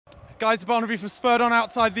Guys, Barnaby for Spurred On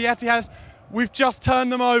outside the Etihad. We've just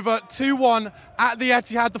turned them over 2-1 at the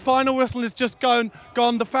Etihad. The final whistle is just gone.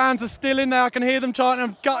 The fans are still in there. I can hear them chanting.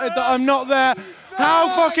 I'm gutted that I'm not there. How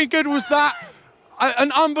fucking good was that?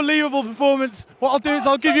 An unbelievable performance. What I'll do is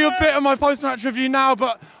I'll give you a bit of my post-match review now,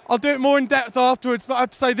 but I'll do it more in depth afterwards. But I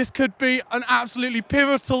have to say this could be an absolutely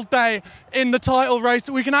pivotal day in the title race.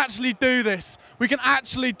 We can actually do this. We can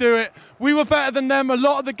actually do it. We were better than them a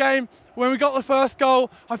lot of the game. When we got the first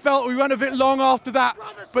goal, I felt we went a bit long after that.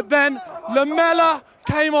 But then Lamela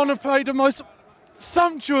came on and played the most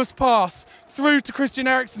sumptuous pass through to Christian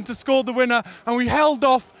Eriksen to score the winner. And we held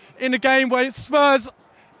off in a game where Spurs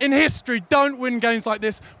in history don't win games like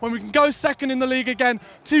this, when we can go second in the league again,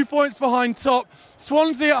 2 points behind top.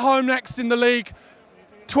 Swansea at home next in the league,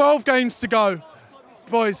 12 games to go.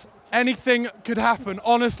 Boys, anything could happen.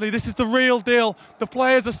 Honestly, this is the real deal. The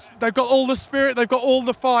players, they've got all the spirit, they've got all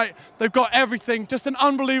the fight, they've got everything. Just an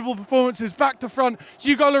unbelievable performances, back to front.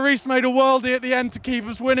 Hugo Lloris made a worldie at the end to keep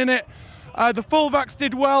us winning it. The fullbacks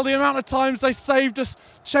did well. The amount of times they saved us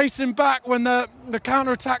chasing back when the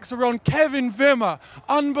counter-attacks were on. Kevin Wimmer,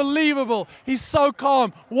 unbelievable. He's so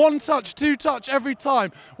calm. One touch, two touch every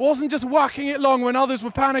time. Wasn't just whacking it long when others were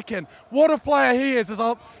panicking. What a player he is as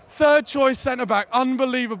our third choice centre-back,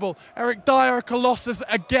 unbelievable. Eric Dyer, a colossus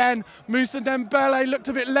again. Moussa Dembele looked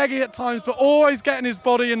a bit leggy at times, but always getting his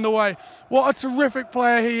body in the way. What a terrific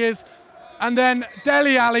player he is. And then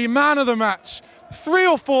Dele Alli, man of the match. 3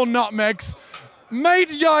 or 4 nutmegs, made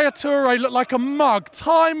Yaya Toure look like a mug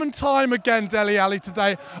time and time again. Dele Alli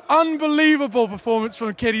today, unbelievable performance from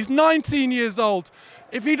the kid. He's 19 years old.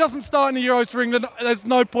 If he doesn't start in the Euros for England, there's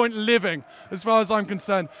no point living, as far as I'm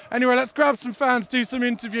concerned. Anyway, let's grab some fans, do some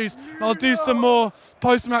interviews, and I'll do some more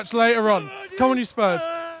post-match later on. Come on, you Spurs.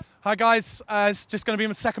 Hi guys, it's just going to be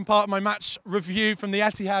the second part of my match review from the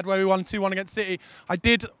Etihad where we won 2-1 against City. I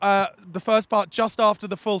did the first part just after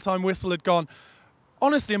the full-time whistle had gone.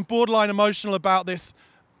 Honestly, I'm borderline emotional about this.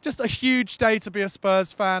 Just a huge day to be a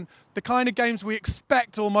Spurs fan. The kind of games we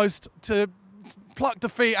expect almost to pluck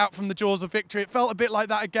defeat out from the jaws of victory. It felt a bit like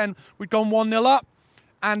that again. We'd gone 1-0 up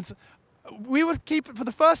and we would keep it for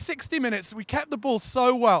the first 60 minutes. We kept the ball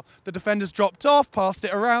so well. The defenders dropped off, passed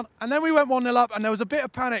it around, and then we went 1-0 up and there was a bit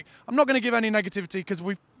of panic. I'm not going to give any negativity because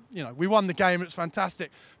we won the game. It was fantastic.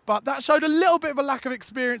 But that showed a little bit of a lack of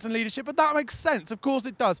experience and leadership, but that makes sense. Of course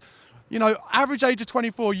it does. You know, average age of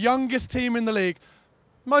 24, youngest team in the league.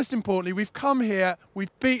 Most importantly, we've come here,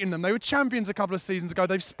 we've beaten them. They were champions a couple of seasons ago.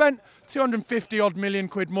 They've spent 250 odd million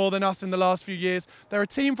quid more than us in the last few years. They're a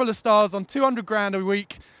team full of stars on 200 grand a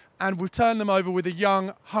week, and we've turned them over with a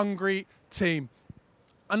young, hungry team.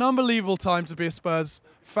 An unbelievable time to be a Spurs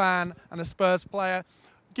fan and a Spurs player.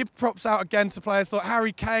 Give props out again to players. Thought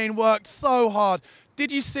Harry Kane worked so hard.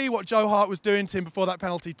 Did you see what Joe Hart was doing to him before that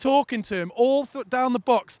penalty? Talking to him all down the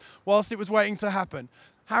box whilst it was waiting to happen.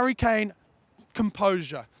 Harry Kane,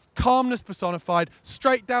 composure, calmness personified,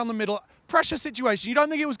 straight down the middle. Pressure situation. You don't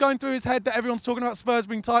think it was going through his head that everyone's talking about Spurs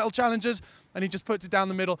being title challengers, and he just puts it down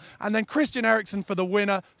the middle. And then Christian Eriksen for the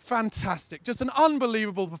winner. Fantastic. Just an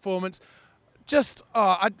unbelievable performance. Just,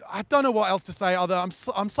 I don't know what else to say other. I'm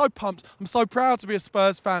so pumped. I'm so proud to be a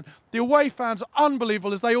Spurs fan. The away fans are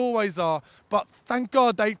unbelievable, as they always are. But thank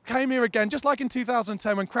God they came here again, just like in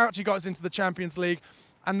 2010 when Crouchy got us into the Champions League.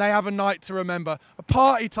 And they have a night to remember. A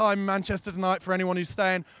party time in Manchester tonight for anyone who's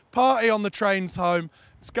staying. Party on the trains home.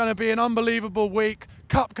 It's going to be an unbelievable week.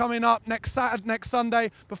 Cup coming up next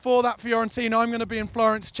Sunday. Before that, Fiorentina, I'm going to be in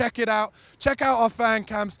Florence. Check it out. Check out our fan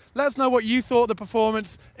cams. Let us know what you thought of the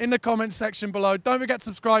performance in the comments section below. Don't forget to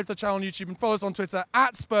subscribe to the channel on YouTube and follow us on Twitter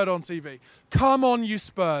 @SpurredOnTV. Come on, you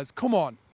Spurs. Come on.